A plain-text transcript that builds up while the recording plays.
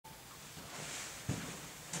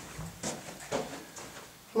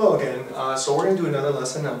Hello again. So we're going to do another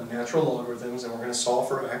lesson on natural logarithms, and we're going to solve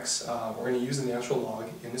for x. We're going to use the natural log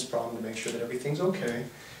in this problem to make sure that everything's okay.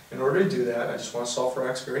 In order to do that, I just want to solve for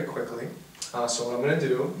x very quickly. So what I'm going to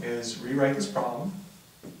do is rewrite this problem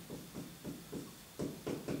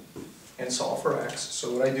and solve for x.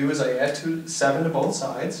 So what I do is I add 7 to both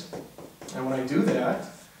sides, and when I do that,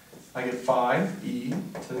 I get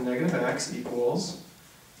 5e to the negative x equals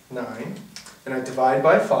 9, and I divide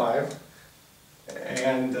by 5.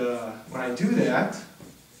 And when I do that,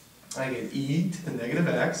 I get e to the negative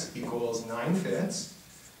x equals 9/5.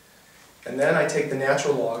 And then I take the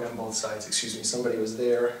natural log on both sides. Excuse me, somebody was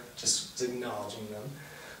there, just was acknowledging them.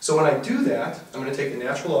 So when I do that, I'm going to take the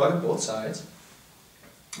natural log of both sides.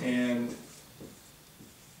 And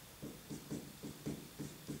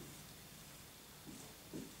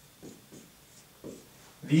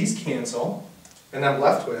these cancel. And I'm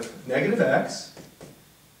left with negative x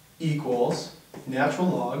equals natural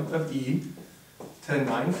log of e to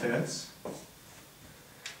 9/5.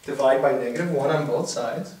 Divide by negative 1 on both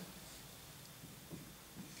sides.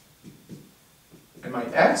 And my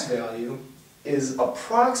x value is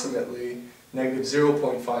approximately negative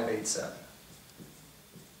 0.587.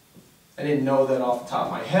 I didn't know that off the top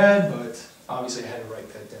of my head, but obviously I had to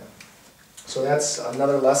write that down. So that's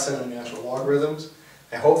another lesson on natural logarithms.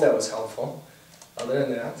 I hope that was helpful. Other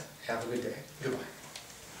than that, have a good day. Goodbye.